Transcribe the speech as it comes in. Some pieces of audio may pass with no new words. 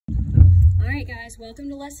right, guys, welcome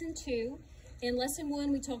to lesson 2. In lesson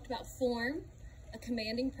 1, we talked about form, a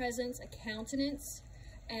commanding presence, a countenance,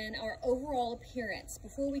 and our overall appearance.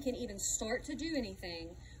 Before we can even start to do anything,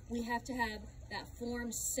 we have to have that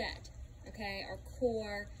form set, okay? Our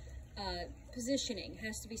core positioning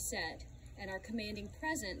has to be set, and our commanding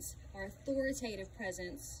presence, our authoritative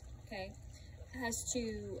presence, okay, has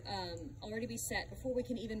to already be set before we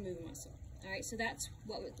can even move a muscle. All right, so that's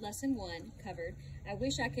what lesson 1 covered. I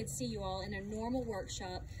wish I could see you all in a normal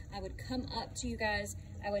workshop. I would come up to you guys,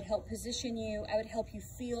 I would help position you, I would help you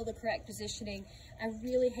feel the correct positioning. I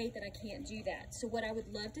really hate that I can't do that. So what I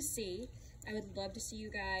would love to see, I would love to see you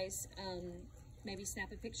guys maybe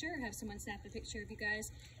snap a picture, have someone snap a picture of you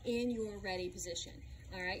guys in your ready position.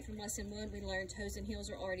 All right, from lesson 1, we learned toes and heels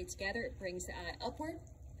are already together. It brings the eye upward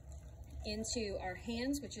into our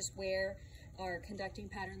hands, which is where our conducting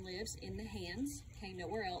pattern lives, in the hands, okay,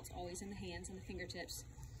 nowhere else, always in the hands and the fingertips.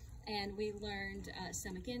 And we learned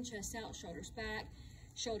some again, chest out, shoulders back,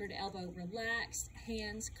 shoulder to elbow relaxed,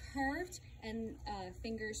 hands curved, and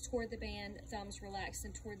fingers toward the band, thumbs relaxed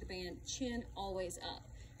and toward the band, chin always up.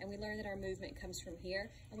 And we learned that our movement comes from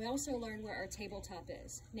here. And we also learned where our tabletop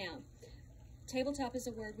is. Now, tabletop is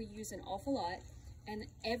a word we use an awful lot, and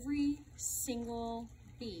every single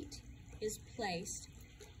beat is placed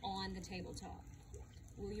on the tabletop.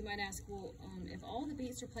 Well, you might ask, well, if all the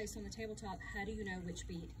beats are placed on the tabletop, how do you know which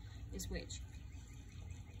beat is which?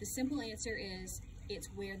 The simple answer is it's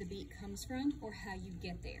where the beat comes from or how you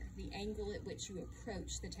get there, the angle at which you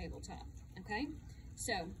approach the tabletop, okay?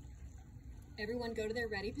 So, everyone go to their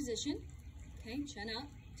ready position, okay, chin up,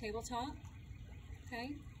 tabletop,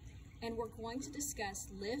 okay? And we're going to discuss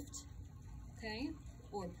lift, okay,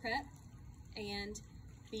 or prep, and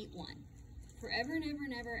beat 1. Forever and ever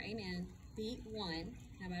and ever, amen, beat 1,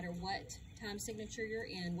 no matter what time signature you're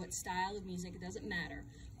in, what style of music, it doesn't matter.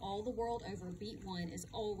 All the world over, beat 1 is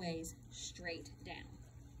always straight down,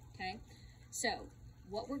 okay? So,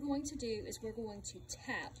 what we're going to do is we're going to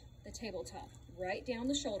tap the tabletop right down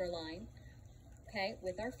the shoulder line, okay,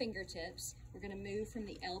 with our fingertips. We're gonna move from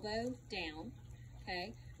the elbow down,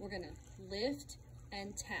 okay? We're gonna lift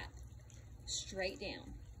and tap straight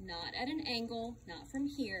down, not at an angle, not from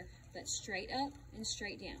here, but straight up and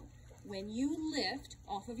straight down. When you lift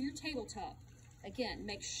off of your tabletop, again,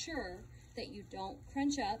 make sure that you don't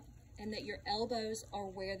crunch up and that your elbows are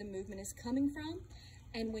where the movement is coming from.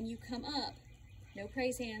 And when you come up, no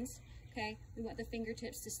praise hands, okay? We want the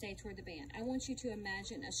fingertips to stay toward the band. I want you to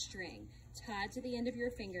imagine a string tied to the end of your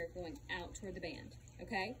finger going out toward the band,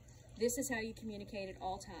 okay? This is how you communicate at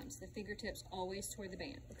all times. The fingertips always toward the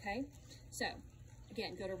band, okay? So,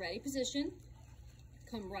 again, go to ready position.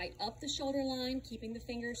 Come right up the shoulder line, keeping the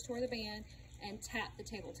fingers toward the band, and tap the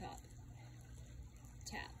tabletop.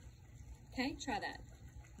 Tap. Okay, try that.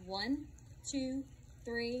 1, 2,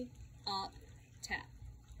 3, up, tap.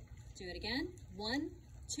 Do it again. 1,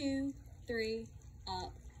 2, 3,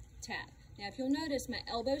 up, tap. Now, if you'll notice, my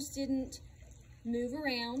elbows didn't move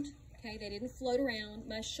around, okay? They didn't float around.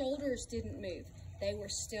 My shoulders didn't move. They were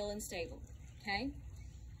still and stable, okay?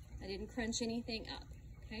 I didn't crunch anything up.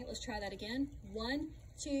 Okay, let's try that again. 1,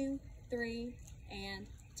 2, 3, and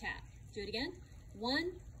tap. Do it again.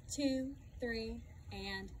 1, 2, 3,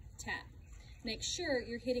 and tap. Make sure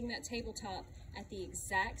you're hitting that tabletop at the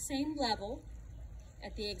exact same level,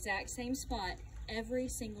 at the exact same spot every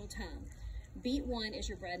single time. Beat 1 is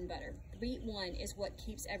your bread and butter. Beat 1 is what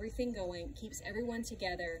keeps everything going, keeps everyone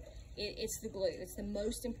together. It's the glue. It's the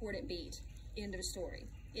most important beat. End of story.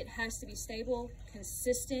 It has to be stable,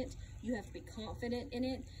 consistent. You have to be confident in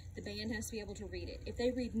it. The band has to be able to read it. If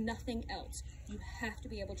they read nothing else, you have to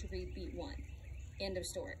be able to read beat 1. End of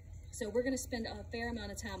story. So we're going to spend a fair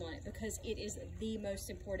amount of time on it because it is the most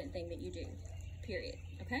important thing that you do, period.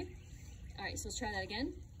 Okay? All right, so let's try that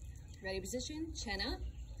again. Ready position, chin up.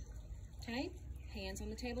 Okay? Hands on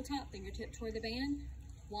the tabletop, fingertip toward the band.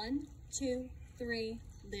 1, 2, 3,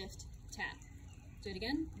 lift, tap. Do it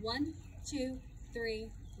again. 1, 2, 3,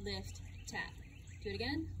 lift, tap. Do it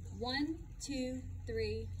again. 1, 2,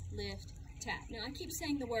 3, lift, tap. Now I keep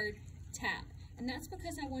saying the word tap, and that's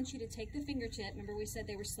because I want you to take the fingertip. Remember we said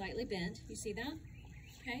they were slightly bent. You see that?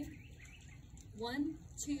 Okay. 1,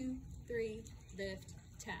 2, 3, lift,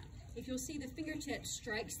 tap. If you'll see the fingertip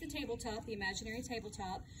strikes the tabletop, the imaginary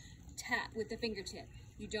tabletop, tap with the fingertip.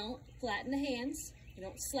 You don't flatten the hands. You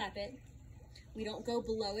don't slap it. We don't go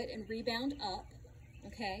below it and rebound up.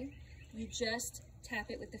 Okay? You just tap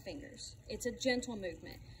it with the fingers. It's a gentle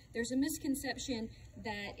movement. There's a misconception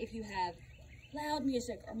that if you have loud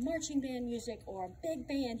music or marching band music or a big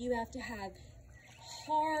band, you have to have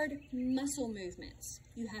hard muscle movements.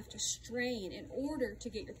 You have to strain in order to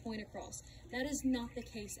get your point across. That is not the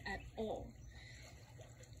case at all.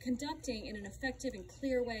 Conducting in an effective and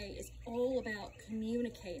clear way is all about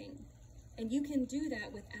communicating. And you can do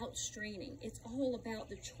that without straining. It's all about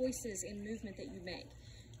the choices in movement that you make.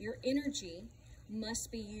 Your energy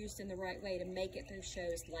must be used in the right way to make it through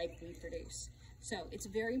shows like we produce. So it's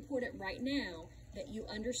very important right now that you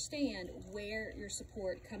understand where your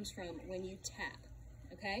support comes from when you tap,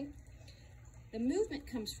 okay? The movement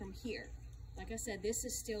comes from here. Like I said, this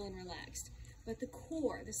is still and relaxed. But the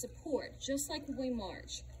core, the support, just like when we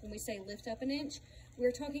march, when we say lift up an inch,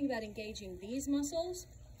 we're talking about engaging these muscles.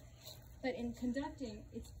 But in conducting,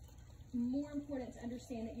 it's more important to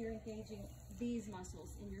understand that you're engaging these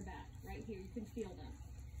muscles in your back, right here. You can feel them,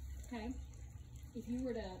 okay? If you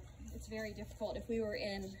were to, it's very difficult. If we were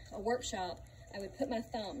in a workshop, I would put my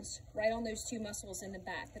thumbs right on those two muscles in the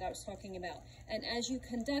back that I was talking about. And as you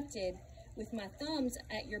conducted with my thumbs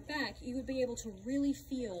at your back, you would be able to really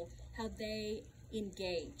feel how they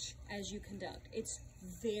engage as you conduct. It's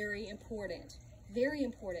very important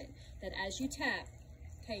that as you tap,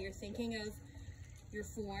 okay, you're thinking of your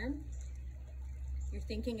form, you're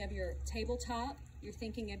thinking of your tabletop, you're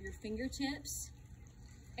thinking of your fingertips,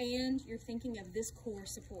 and you're thinking of this core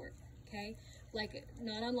support, okay? Like,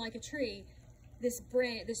 not unlike a tree, this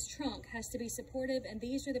trunk has to be supportive, and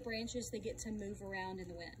these are the branches that get to move around in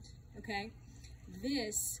the wind, okay?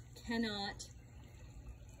 This cannot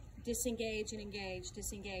disengage and engage,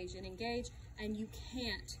 disengage and engage, and you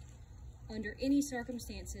can't, under any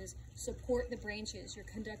circumstances, support the branches, your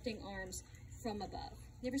conducting arms, from above.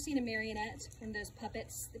 You ever seen a marionette, one of those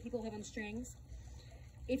puppets that people have on strings?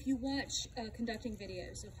 If you watch conducting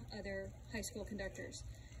videos of other high school conductors,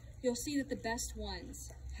 you'll see that the best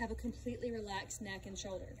ones have a completely relaxed neck and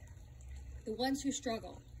shoulder. The ones who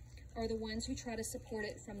struggle are the ones who try to support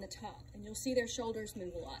it from the top, and you'll see their shoulders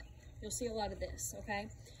move a lot. You'll see a lot of this, okay?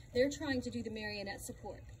 They're trying to do the marionette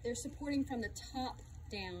support. They're supporting from the top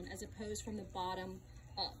down as opposed from the bottom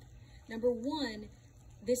up. Number one,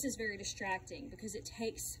 this is very distracting because it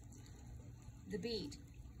takes the beat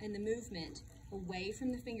and the movement away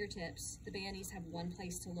from the fingertips. The band needs to have one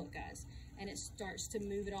place to look, guys, and it starts to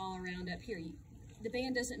move it all around up here. The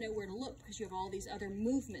band doesn't know where to look because you have all these other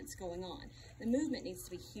movements going on. The movement needs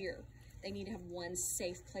to be here. They need to have one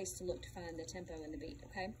safe place to look to find the tempo and the beat,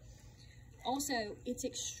 okay? Also, it's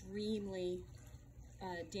extremely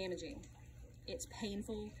damaging. It's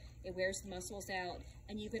painful, it wears the muscles out,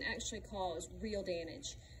 and you can actually cause real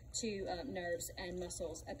damage to nerves and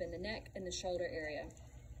muscles up in the neck and the shoulder area.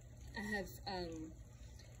 I have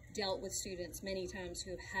dealt with students many times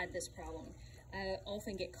who have had this problem. I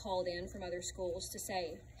often get called in from other schools to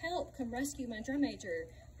say, help, come rescue my drum major.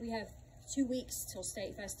 We have 2 weeks till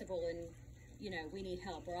state festival and, we need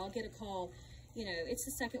help. Or I'll get a call, it's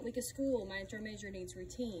the second week of school, my drum major needs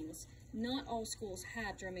routines. Not all schools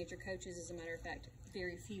have drum major coaches, as a matter of fact.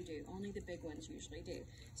 Very few do. Only the big ones usually do.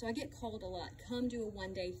 So I get called a lot. Come do a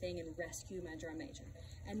one-day thing and rescue my drum major.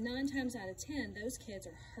 And 9 times out of 10, those kids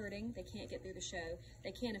are hurting. They can't get through the show.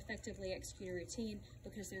 They can't effectively execute a routine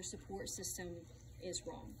because their support system is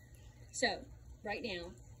wrong. So right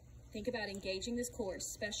now, think about engaging this core,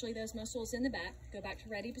 especially those muscles in the back. Go back to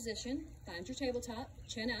ready position. Find your tabletop.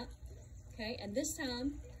 Chin up. Okay, and this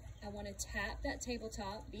time, I want to tap that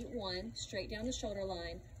tabletop, beat 1, straight down the shoulder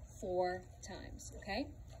line 4 times, okay?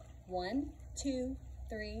 1, 2,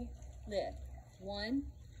 3, lift. 1,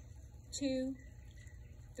 2,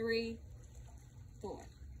 3, 4.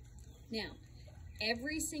 Now,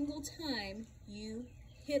 every single time you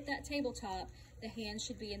hit that tabletop, the hands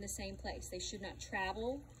should be in the same place. They should not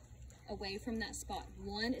travel away from that spot.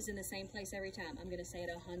 1 is in the same place every time. I'm going to say it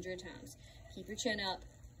 100 times. Keep your chin up.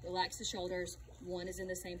 Relax the shoulders. 1 is in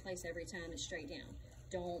the same place every time. It's straight down.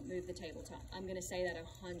 Don't move the tabletop. I'm going to say that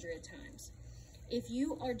 100 times. If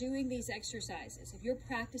you are doing these exercises, if you're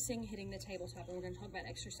practicing hitting the tabletop, and we're going to talk about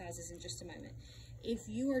exercises in just a moment, if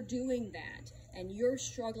you are doing that and you're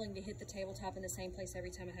struggling to hit the tabletop in the same place every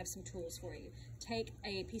time, I have some tools for you. Take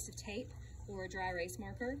a piece of tape or a dry erase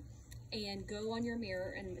marker and go on your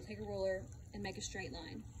mirror and take a ruler and make a straight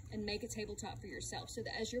line and make a tabletop for yourself so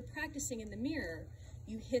that as you're practicing in the mirror,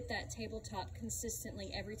 you hit that tabletop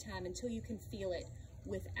consistently every time until you can feel it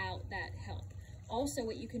without that help. Also,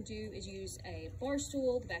 what you can do is use a bar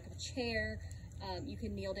stool, the back of a chair. You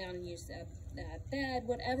can kneel down and use the bed,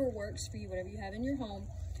 whatever works for you, whatever you have in your home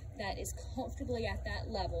that is comfortably at that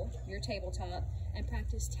level, your tabletop, and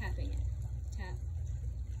practice tapping it. Tap,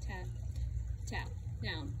 tap, tap.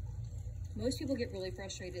 Now, most people get really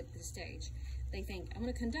frustrated at this stage. They think, I'm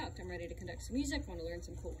going to conduct. I'm ready to conduct some music. I want to learn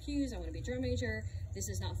some cool cues. I want to be drum major. this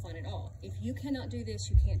is not fun at all. If you cannot do this,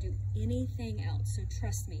 you can't do anything else. So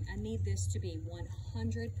trust me, I need this to be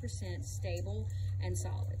 100% stable and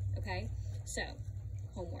solid, okay? So,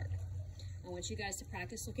 homework. I want you guys to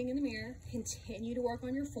practice looking in the mirror, continue to work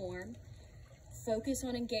on your form, focus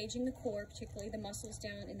on engaging the core, particularly the muscles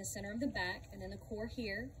down in the center of the back, and then the core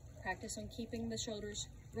here. Practice on keeping the shoulders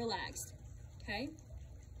relaxed, okay?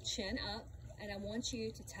 Chin up, and I want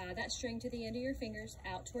you to tie that string to the end of your fingers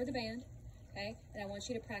out toward the band, okay? And I want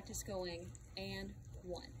you to practice going, and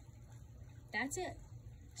 1. That's it.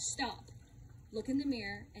 Stop. Look in the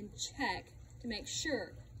mirror and check to make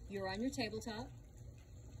sure you're on your tabletop.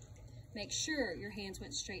 Make sure your hands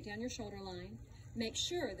went straight down your shoulder line. Make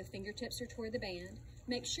sure the fingertips are toward the band.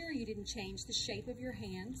 Make sure you didn't change the shape of your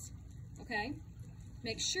hands, okay?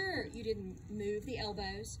 Make sure you didn't move the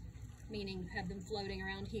elbows, meaning have them floating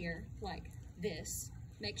around here like this.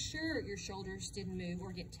 Make sure your shoulders didn't move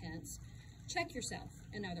or get tense. Check yourself,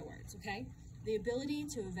 in other words, okay? The ability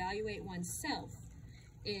to evaluate oneself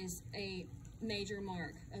is a major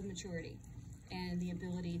mark of maturity and the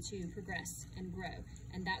ability to progress and grow.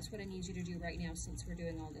 And that's what I need you to do right now since we're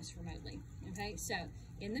doing all this remotely, okay? So,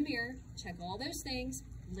 in the mirror, check all those things,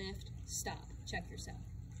 lift, stop, check yourself.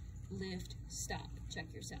 Lift, stop, check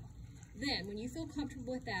yourself. Then, when you feel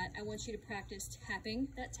comfortable with that, I want you to practice tapping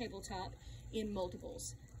that tabletop in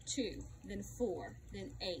multiples. 2, then 4,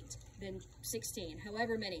 then 8, then 16,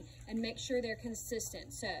 however many, and make sure they're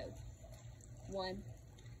consistent. So, 1,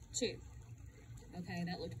 2. Okay,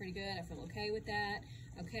 that looked pretty good. I feel okay with that.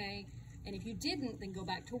 Okay, and if you didn't, then go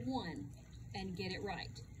back to 1 and get it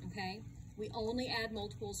right. Okay, we only add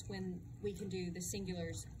multiples when we can do the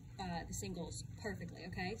singles perfectly.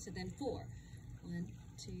 Okay, so then 4. 1,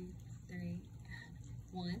 2, 3,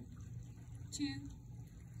 1, 2,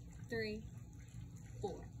 3,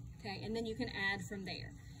 4. Okay, and then you can add from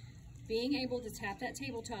there. Being able to tap that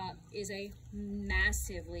tabletop is a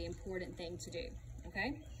massively important thing to do.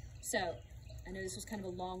 Okay, so I know this was kind of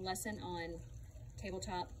a long lesson on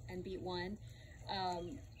tabletop and beat 1,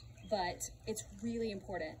 but it's really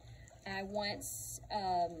important. I once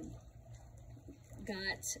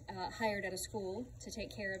got hired at a school to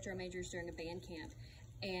take care of drum majors during a band camp,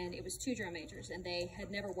 and it was 2 drum majors, and they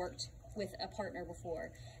had never worked with a partner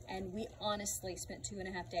before, and we honestly spent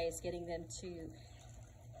 2.5 days getting them to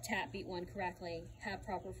tap beat 1 correctly, have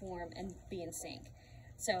proper form, and be in sync.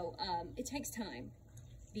 So it takes time.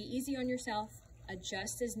 Be easy on yourself,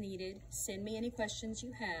 adjust as needed, send me any questions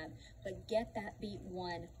you have, but get that beat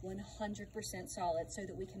 1 100% solid so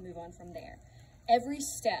that we can move on from there. Every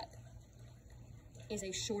step is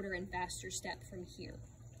a shorter and faster step from here.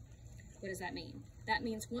 What does that mean? That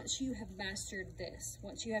means once you have mastered this,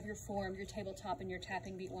 once you have your form, your tabletop, and your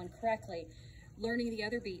tapping beat 1 correctly, learning the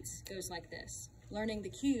other beats goes like this. Learning the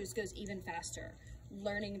cues goes even faster.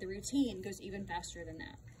 Learning the routine goes even faster than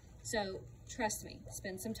that. So trust me,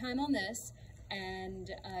 spend some time on this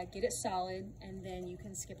and get it solid, and then you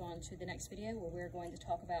can skip on to the next video where we're going to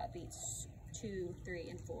talk about beats 2, 3,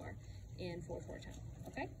 and 4 in 4/4 time.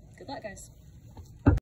 Okay? Good luck, guys.